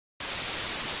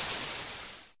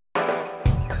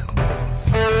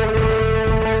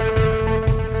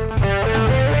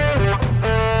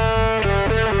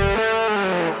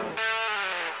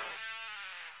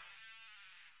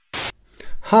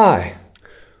Hi,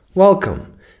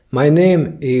 welcome. My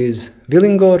name is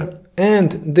Vilingor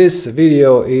and this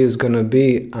video is gonna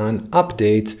be an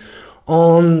update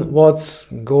on what's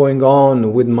going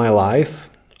on with my life.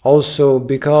 Also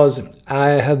because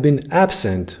I have been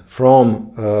absent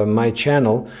from my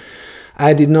channel.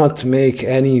 I did not make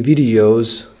any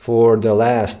videos for the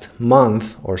last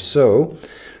month or so.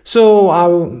 So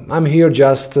I'm here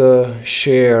just to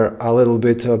share a little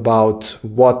bit about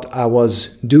what I was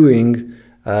doing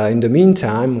in the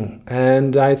meantime,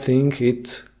 and I think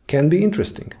it can be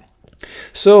interesting.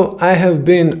 So I have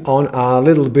been on a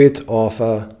little bit of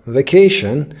a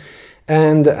vacation,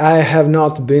 and I have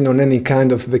not been on any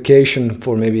kind of vacation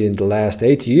for maybe in the last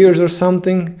 8 years or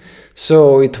something.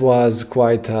 So it was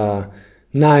quite a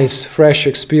nice, fresh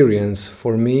experience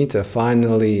for me to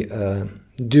finally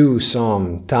do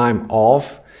some time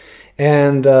off.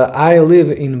 And I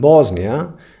live in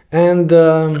Bosnia, and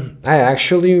I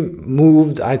actually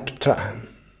moved. I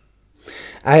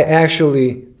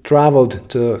actually traveled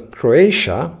to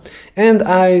Croatia, and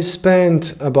I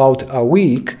spent about a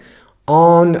week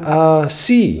on a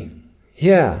sea.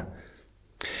 Yeah,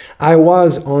 I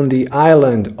was on the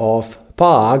island of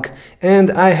Pag, and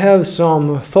I have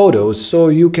some photos so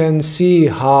you can see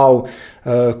how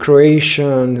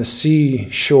Croatian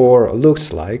seashore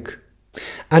looks like.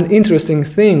 An interesting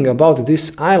thing about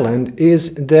this island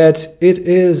is that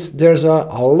there's a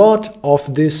lot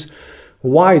of this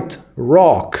white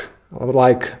rock,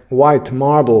 like white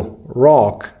marble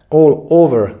rock, all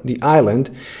over the island,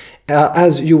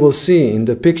 as you will see in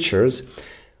the pictures.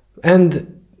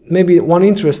 And maybe one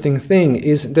interesting thing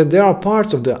is that there are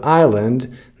parts of the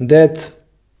island that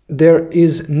there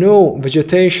is no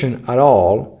vegetation at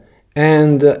all.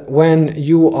 And when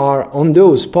you are on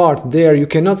those parts there, you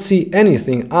cannot see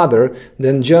anything other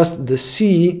than just the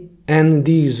sea and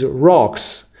these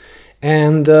rocks.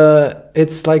 And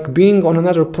it's like being on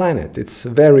another planet. It's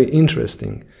very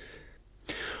interesting.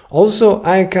 Also,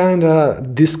 I kinda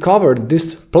discovered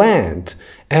this plant,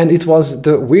 and it was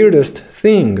the weirdest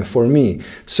thing for me.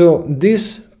 So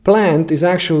this plant is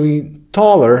actually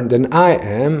taller than I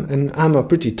am, and I'm a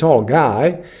pretty tall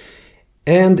guy.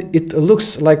 And it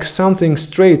looks like something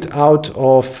straight out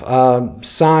of a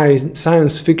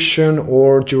science fiction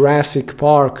or Jurassic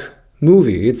Park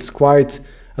movie. It's quite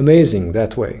amazing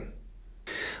that way.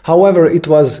 However, it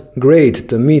was great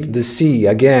to meet the sea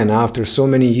again after so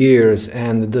many years,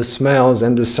 and the smells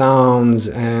and the sounds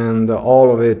and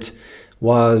all of it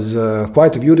was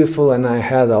quite beautiful, and I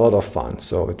had a lot of fun,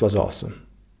 so it was awesome.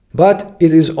 But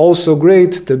it is also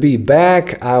great to be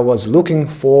back. I was looking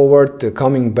forward to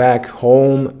coming back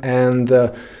home and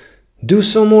do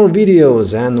some more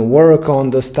videos and work on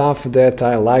the stuff that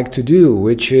I like to do,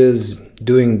 which is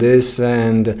doing this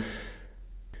and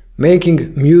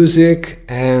making music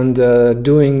and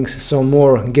doing some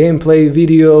more gameplay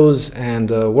videos and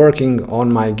working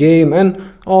on my game and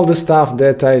all the stuff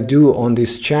that I do on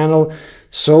this channel.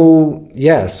 So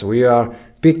yes, we are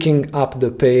picking up the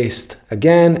pace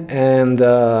again, and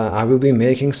I will be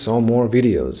making some more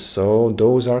videos, so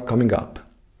those are coming up.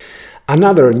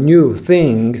 Another new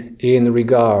thing in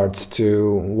regards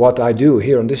to what I do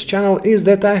here on this channel is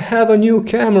that I have a new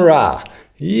camera!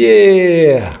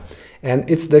 Yeah! And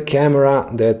it's the camera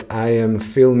that I am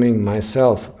filming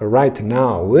myself right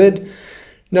now with.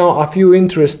 Now, a few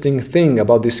interesting things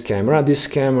about this camera. This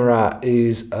camera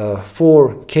is a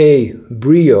 4K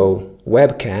Brio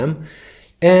webcam.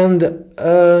 And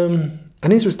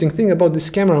an interesting thing about this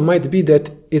camera might be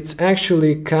that it's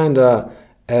actually kinda,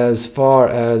 as far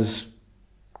as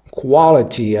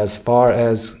quality, as far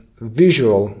as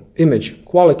visual image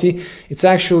quality, it's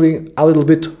actually a little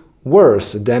bit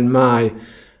worse than my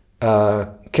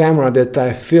camera that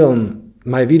I film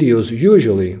my videos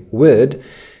usually with.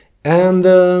 And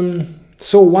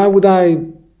so why would I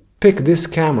pick this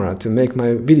camera to make my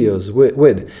videos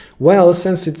with? Well,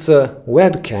 since it's a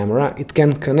web camera, it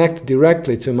can connect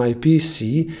directly to my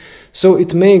PC, so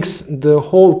it makes the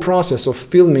whole process of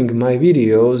filming my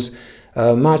videos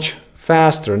much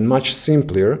faster and much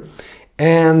simpler.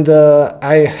 And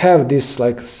I have this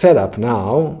like setup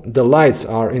now. The lights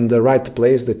are in the right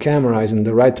place, the camera is in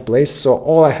the right place, so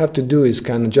all I have to do is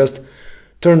kind of just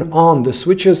turn on the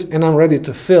switches and I'm ready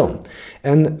to film.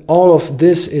 And all of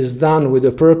this is done with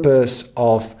the purpose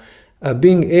of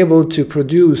being able to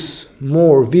produce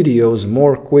more videos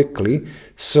more quickly,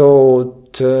 so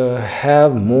to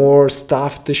have more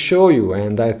stuff to show you,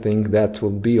 and I think that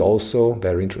will be also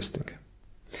very interesting.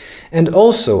 And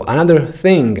also another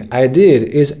thing I did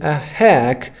is a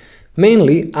hack.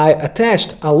 Mainly I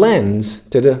attached a lens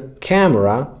to the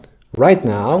camera right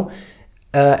now,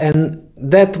 and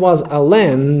that was a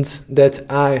lens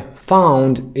that I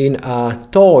found in a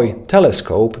toy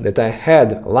telescope that I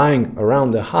had lying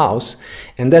around the house,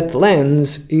 and that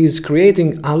lens is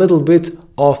creating a little bit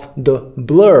of the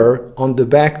blur on the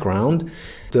background.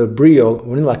 The Brio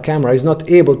vanilla camera is not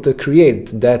able to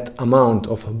create that amount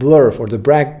of blur for the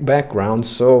background,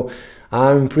 so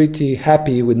I'm pretty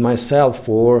happy with myself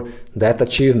for that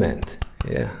achievement.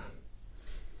 Yeah.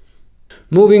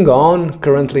 Moving on,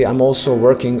 currently I'm also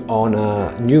working on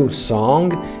a new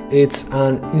song. It's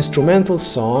an instrumental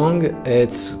song,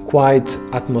 it's quite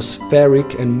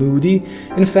atmospheric and moody.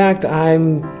 In fact,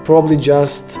 I'm probably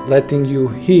just letting you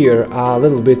hear a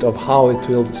little bit of how it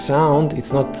will sound.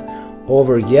 It's not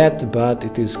over yet, but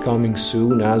it is coming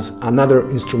soon as another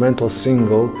instrumental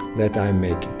single that I'm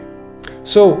making.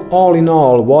 So, all in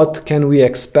all, what can we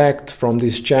expect from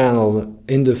this channel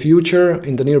in the future,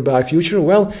 in the nearby future?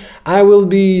 Well, I will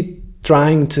be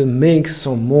trying to make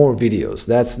some more videos.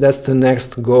 That's the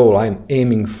next goal I'm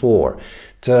aiming for,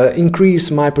 to increase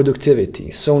my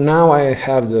productivity. So now I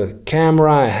have the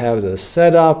camera, I have the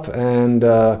setup, and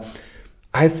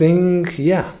I think,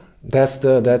 yeah,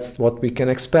 that's what we can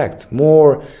expect.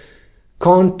 More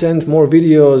content, more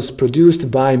videos produced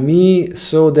by me,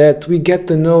 so that we get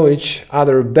to know each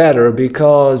other better,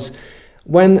 because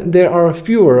when there are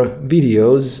fewer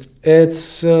videos,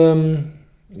 it's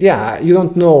yeah, we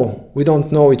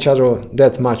don't know each other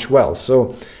that much well.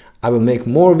 So I will make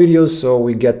more videos so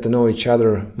we get to know each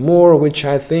other more, which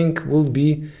I think will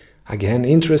be again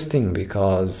interesting,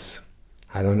 because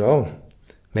I don't know,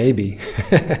 maybe.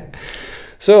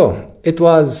 So it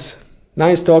was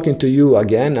nice talking to you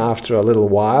again after a little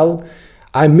while.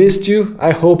 I missed you.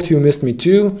 I hoped you missed me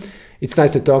too. It's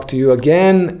nice to talk to you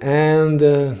again, and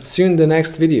see you in the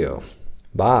next video.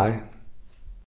 Bye.